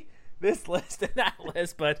 see? This list and that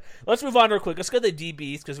list. But let's move on real quick. Let's go to the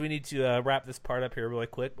DBs because we need to wrap this part up here really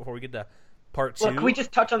quick before we get to part 2. Well, can we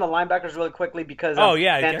just touch on the linebackers really quickly? Because I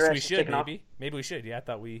guess we should maybe. Maybe we should. Yeah, I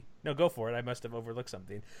thought No, go for it. I must have overlooked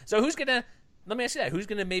something. So who's going to – let me ask you that. Who's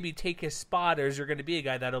going to maybe take his spot, or is there going to be a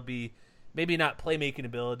guy that'll be maybe not playmaking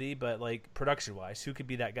ability, but production-wise? Who could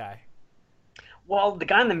be that guy? Well, the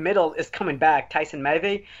guy in the middle is coming back, Tyson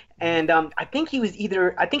Mave, and I think he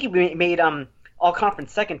made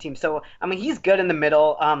all-conference second team. So, he's good in the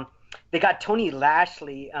middle. They got Tony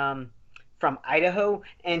Lashley from Idaho,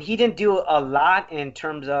 and he didn't do a lot in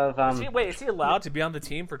terms of is he allowed to be on the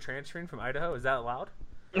team for transferring from Idaho? Is that allowed?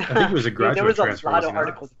 I think it was a graduate there was transfer. A lot of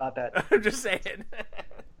articles about that. I'm just saying.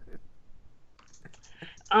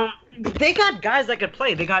 They got guys that could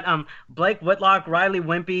play. They got Blake Whitlock, Riley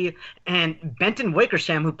Wimpy, and Benton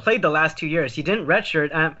Wickersham, who played the last 2 years. He didn't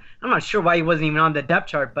redshirt. I'm not sure why he wasn't even on the depth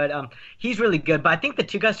chart, but he's really good. But I think the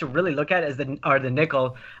 2 guys to really look at are the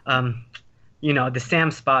nickel, the Sam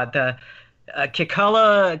spot, the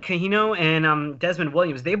Kikala Kahino and Desmond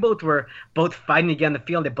Williams. They were both fighting again on the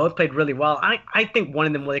field. They both played really well. I think one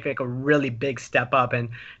of them will make a really big step up and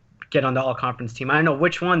get on the all-conference team. I don't know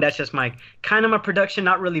which one. That's just my prediction,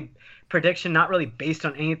 not really based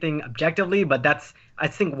on anything objectively, but I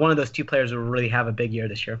think one of those 2 players will really have a big year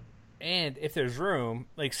this year. And if there's room,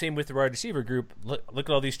 like same with the wide receiver group, look at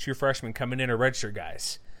all these true freshmen coming in or redshirt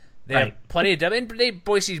guys. They have plenty of depth. And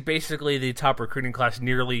Boise's basically the top recruiting class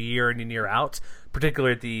nearly year in and year out,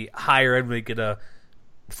 particularly at the higher end. We get a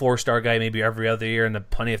 4-star guy maybe every other year and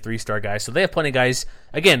plenty of 3-star guys. So they have plenty of guys.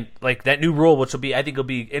 Again, like that new rule, which I think will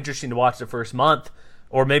be interesting to watch the first month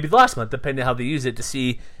or maybe the last month, depending on how they use it, to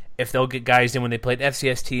see if they'll get guys in when they play an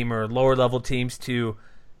FCS team or lower level teams to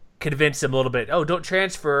convince them a little bit. Oh, don't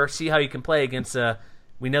transfer. See how you can play against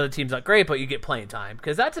we know the team's not great, but you get playing time.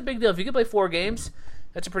 Because that's a big deal. If you can play 4 games,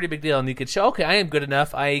 that's a pretty big deal. And you could show, okay, I am good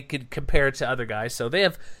enough. I could compare it to other guys. So they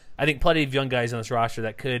have, I think, plenty of young guys on this roster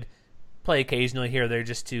that could play occasionally here or there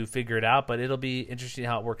just to figure it out. But it'll be interesting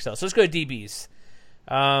how it works out. So let's go to DBs.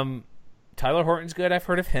 Tyler Horton's good. I've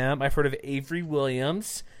heard of him. I've heard of Avery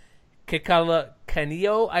Williams. Kikala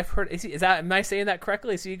Canio, I've heard. Am I saying that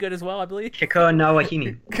correctly? Is he good as well, I believe? Kikoa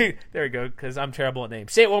Nawahini. There we go, because I'm terrible at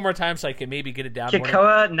names. Say it one more time so I can maybe get it down.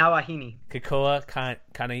 Kikoa Nawahini. Kikoa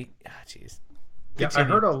Kani. Jeez. Yeah,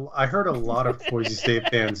 I heard a lot of Boise State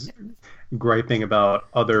fans griping about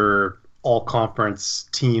other all-conference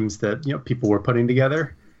teams that people were putting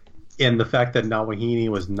together, and the fact that Nawahini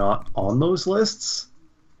was not on those lists.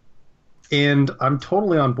 And I'm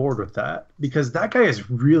totally on board with that because that guy is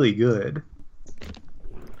really good.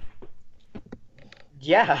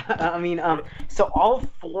 Yeah, I mean, so all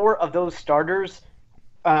 4 of those starters,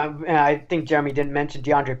 and I think Jeremy didn't mention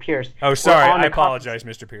DeAndre Pierce. Oh, sorry, I apologize,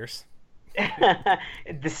 Mr. Pierce.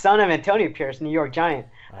 The son of Antonio Pierce, New York Giant.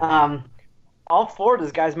 All 4 of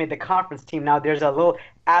those guys made the conference team. Now there's a little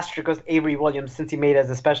asterisk with Avery Williams since he made it as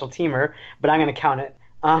a special teamer, but I'm going to count it.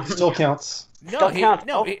 Still counts.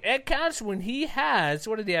 It counts when he has.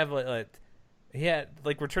 What did he have? He had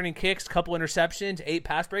returning kicks, couple interceptions, 8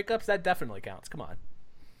 pass breakups. That definitely counts. Come on.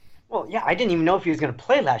 Well, yeah, I didn't even know if he was going to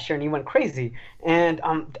play last year, and he went crazy. And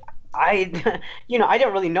I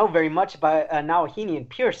didn't really know very much about Nawahini and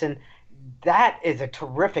Pierce, and that is a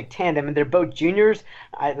terrific tandem. And they're both juniors.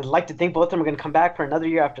 I'd like to think both of them are going to come back for another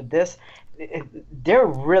year after this. They're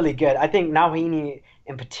really good. I think Nawahini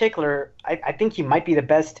in particular, I think he might be the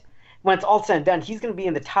best. When it's all said and done, he's going to be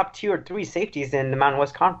in the top 2 or 3 safeties in the Mountain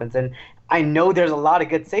West Conference. And I know there's a lot of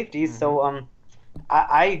good safeties, so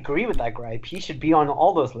I agree with that gripe. He should be on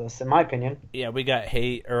all those lists, in my opinion. Yeah, we got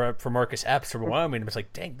hate for Marcus Epps from Wyoming. It's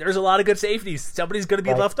like, dang, there's a lot of good safeties. Somebody's going to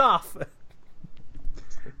be left off.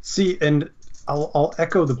 See, and I'll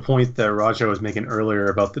echo the point that Raja was making earlier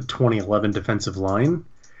about the 2011 defensive line.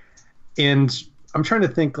 And I'm trying to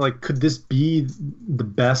think, could this be the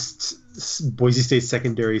best Boise State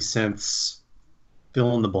secondary since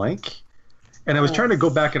fill in the blank? And I was trying to go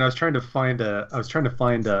back and I was trying to find a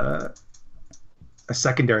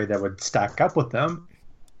secondary that would stack up with them,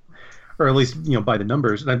 or at least by the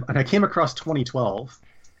numbers. And I came across 2012.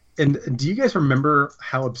 And do you guys remember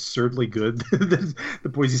how absurdly good the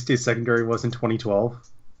Boise State secondary was in 2012?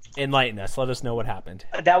 Enlighten us. Let us know what happened.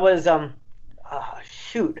 That was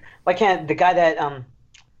shoot. Why can't the guy that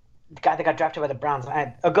got drafted by the Browns?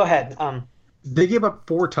 Go ahead. They gave up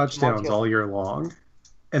 4 touchdowns all year long,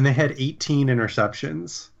 and they had 18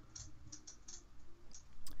 interceptions.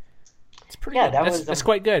 It's pretty good. That's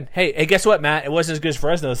quite good. Hey, guess what, Matt? It wasn't as good as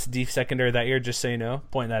Fresno's deep secondary that year, just so you know.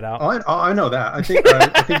 Point that out. I know that. I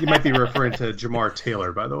think you might be referring to Jamar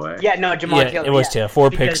Taylor, by the way. Yeah, no, Jamar Taylor. It was Taylor.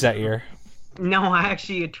 4 picks that year. No, I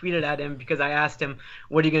actually tweeted at him because I asked him,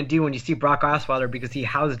 what are you going to do when you see Brock Osweiler? Because he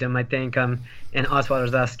housed him, I think, in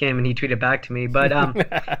Osweiler's last game, and he tweeted back to me. But,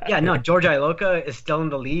 yeah, no, George Iloka is still in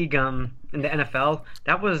the league in the NFL.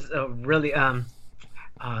 That was a really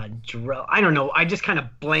I don't know. I just kind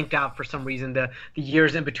of blanked out for some reason the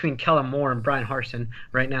years in between Kellen Moore and Brian Harsin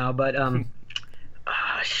right now. But,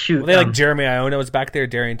 shoot. Well, they like Jeremy Iona was back there,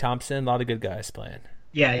 Darian Thompson, a lot of good guys playing.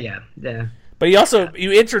 Yeah. But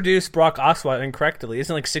you introduced Brock Osweiler incorrectly.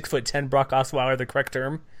 Isn't 6'10" Brock Osweiler the correct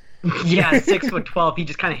term? Yeah, 6'12". He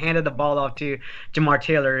just kind of handed the ball off to Jamar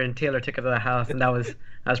Taylor, and Taylor took it to the house, and that was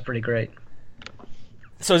pretty great.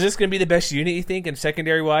 So is this going to be the best unit, you think, in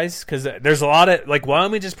secondary wise? Because there's a lot of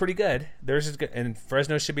Wyoming's is pretty good. Theirs is good, and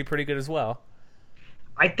Fresno should be pretty good as well.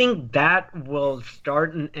 I think that will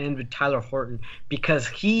start and end with Tyler Horton because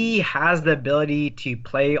he has the ability to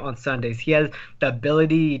play on Sundays. He has the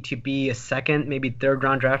ability to be a second, maybe third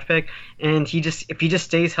round draft pick. And if he just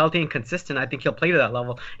stays healthy and consistent, I think he'll play to that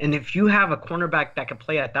level. And if you have a cornerback that can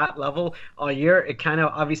play at that level all year, it kind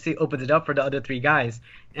of obviously opens it up for the other 3 guys.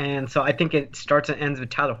 And so I think it starts and ends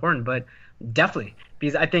with Tyler Horton. But Definitely,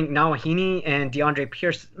 because I think Nawahini and DeAndre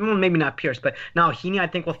Pierce, well, maybe not Pierce, but Nawahini, I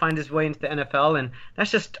think will find his way into the NFL, and that's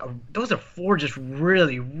just those are 4 just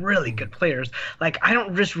really, really good players. Like I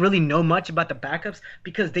don't just really know much about the backups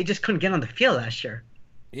because they just couldn't get on the field last year.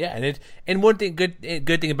 Yeah, and one thing good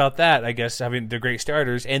thing about that, I guess, having the great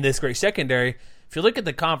starters and this great secondary. If you look at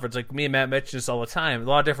the conference, like me and Matt mention this all the time, a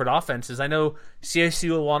lot of different offenses. I know CSU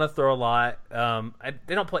will want to throw a lot.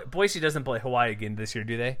 They don't play. Boise doesn't play Hawaii again this year,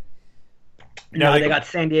 do they? No, they got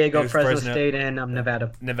San Diego, Fresno State, and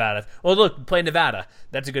Nevada. Nevada. Well, look, play Nevada.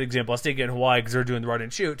 That's a good example. I'll stay getting Hawaii because they're doing the run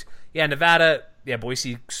and shoot. Yeah, Nevada. Yeah,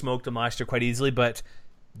 Boise smoked them last year quite easily, but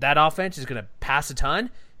that offense is going to pass a ton,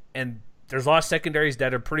 and there's a lot of secondaries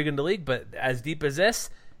that are pretty good in the league. But as deep as this,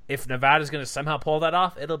 if Nevada's going to somehow pull that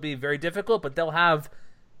off, it'll be very difficult. But they'll have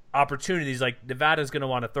opportunities. Like Nevada's going to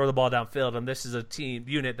want to throw the ball downfield, and this is a team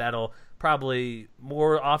unit that'll probably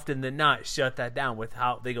more often than not shut that down with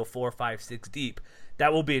how they go 4, 5, 6 deep.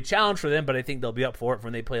 That will be a challenge for them, but I think they'll be up for it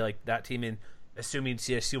when they play like that team. And assuming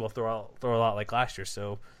CSU will throw a lot like last year.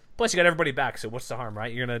 So plus you got everybody back. So what's the harm,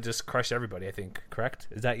 right? You're gonna just crush everybody. I think correct.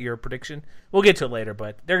 Is that your prediction? We'll get to it later,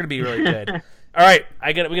 but they're gonna be really good. All right,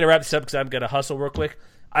 we gotta wrap this up because I'm gonna hustle real quick.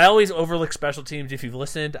 I always overlook special teams. If you've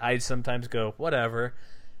listened, I sometimes go whatever.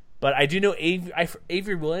 But I do know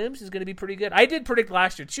Avery Williams is going to be pretty good. I did predict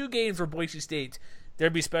last year 2 games for Boise State.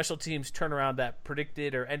 There'd be special teams turnaround that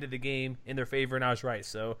predicted or ended the game in their favor, and I was right.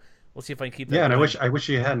 So we'll see if I can keep that. Yeah, and I wish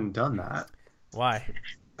you hadn't done that. Why?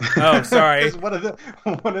 Oh, sorry.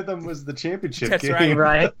 one of them was the championship That's game.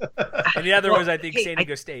 Right. And the other was, I think, San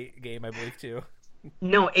Diego State game, I believe, too.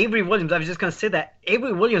 No, Avery Williams. I was just going to say that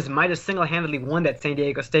Avery Williams might have single-handedly won that San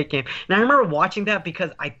Diego State game. And I remember watching that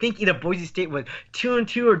because I think either Boise State was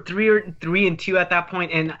 2-2 or 3-2 at that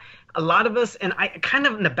point. And a lot of us, and I kind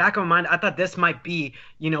of in the back of my mind, I thought this might be,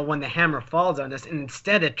 when the hammer falls on us. And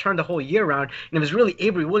instead, it turned the whole year around. And it was really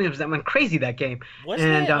Avery Williams that went crazy that game. Wasn't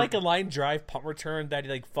it like a line drive punt return that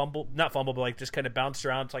he not fumbled, but like just kind of bounced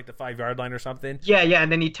around to like the 5-yard line or something? Yeah, and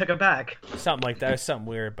then he took it back. Something like that. Something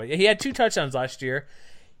weird. But yeah, he had 2 touchdowns last year.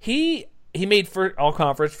 He made for all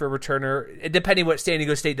conference for returner. Depending what San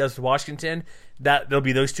Diego State does with Washington, there'll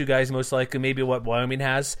be those 2 guys most likely. Maybe what Wyoming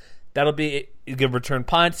has. That'll be a good return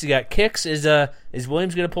punts. You got kicks. Is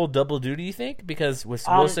Williams going to pull double duty, you think? Because with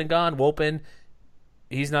Wilson gone, Wolpen,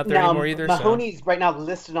 he's not there anymore either. Mahoney's right now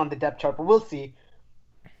listed on the depth chart, but we'll see.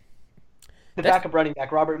 The backup running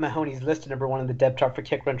back, Robert Mahoney, is listed number 1 on the depth chart for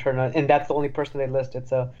kick returner, and that's the only person they listed.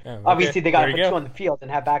 So obviously they got to put 2 on the field and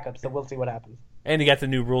have backups, so we'll see what happens. And you got the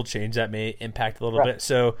new rule change that may impact a little bit.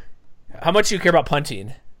 So how much do you care about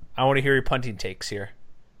punting? I want to hear your punting takes here.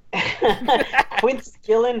 Quinn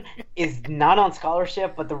Skillen is not on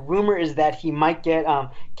scholarship, but the rumor is that he might get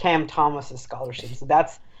Cam Thomas's scholarship. So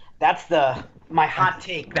that's my hot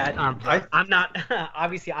take that I'm not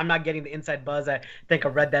obviously I'm not getting the inside buzz. I think I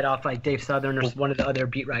read that off like Dave Southern or one of the other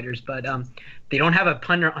beat writers, but they don't have a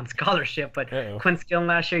punter on scholarship. But Quinn Skillen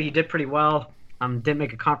last year he did pretty well. Didn't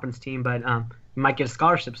make a conference team, but he might get a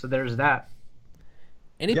scholarship. So there's that.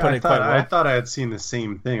 And he put it quite well. I thought I had seen the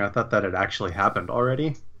same thing. I thought that had actually happened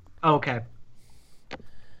already. Oh, okay.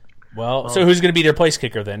 Well, so who's going to be their place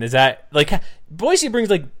kicker then? Is that like Boise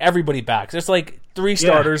brings like everybody back? There's like 3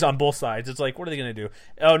 starters on both sides. It's like, what are they going to do?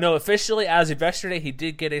 Oh no! Officially, as of yesterday, he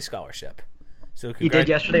did get a scholarship. So he did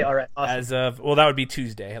yesterday. All right. Awesome. As of that would be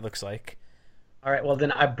Tuesday. It looks like. All right. Well,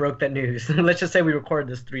 then I broke that news. Let's just say we recorded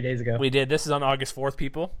this 3 days ago. We did. This is on August 4th,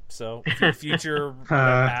 people. So future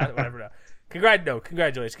whatever.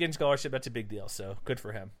 Congratulations. Getting scholarship, that's a big deal, so good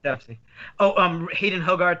for him. Definitely. Oh, Hayden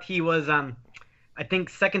Hogarth, he was, I think,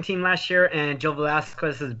 second team last year, and Joe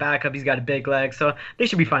Velasquez is backup. He's got a big leg, so they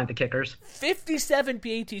should be fine at the kickers. 57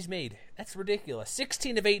 PATs made. That's ridiculous.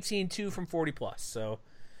 16 of 18, 2 from 40+. So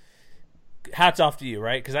hats off to you,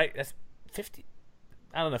 right? Because that's 50.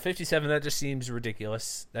 I don't know, 57, that just seems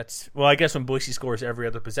ridiculous. I guess when Boise scores every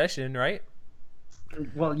other possession, right?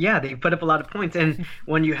 Well, yeah, they put up a lot of points, and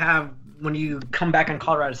when you come back on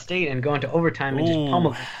Colorado State and go into overtime and just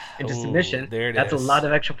pummel into submission, that's a lot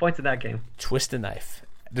of extra points in that game. Twist the knife.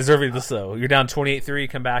 Deservedly so. You're down 28-3,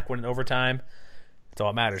 come back, win in overtime. That's all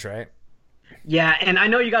that matters, right? Yeah, and I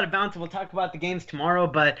know you got to bounce, and we'll talk about the games tomorrow,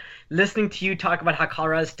 but listening to you talk about how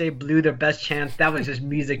Colorado State blew their best chance, that was just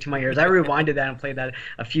music to my ears. I rewinded that and played that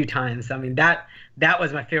a few times. I mean, that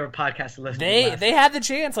was my favorite podcast to listen to. They had the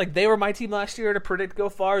chance. Like, they were my team last year to predict go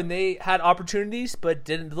far, and they had opportunities but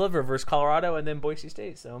didn't deliver versus Colorado and then Boise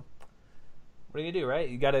State. So what are you going to do, right?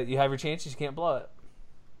 You have your chances. You can't blow it.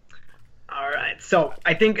 All right. So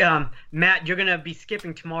I think, Matt, you're going to be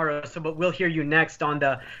skipping tomorrow, but we'll hear you next on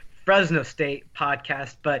the Fresno State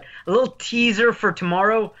podcast, but a little teaser for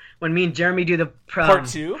tomorrow when me and Jeremy do the Part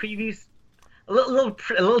 2 previews. A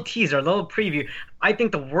little teaser, a little preview. I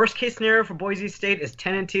think the worst case scenario for Boise State is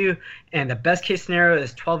 10-2, and the best case scenario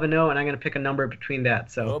is 12-0, and I'm going to pick a number between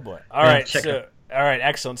that. So, oh boy! All right,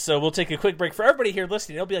 excellent. So we'll take a quick break for everybody here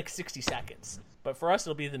listening. It'll be like 60 seconds, but for us,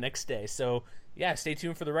 it'll be the next day. So yeah, stay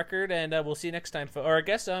tuned for the record, and we'll see you next time. Or I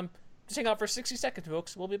guess just hang out for 60 seconds,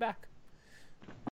 folks. We'll be back.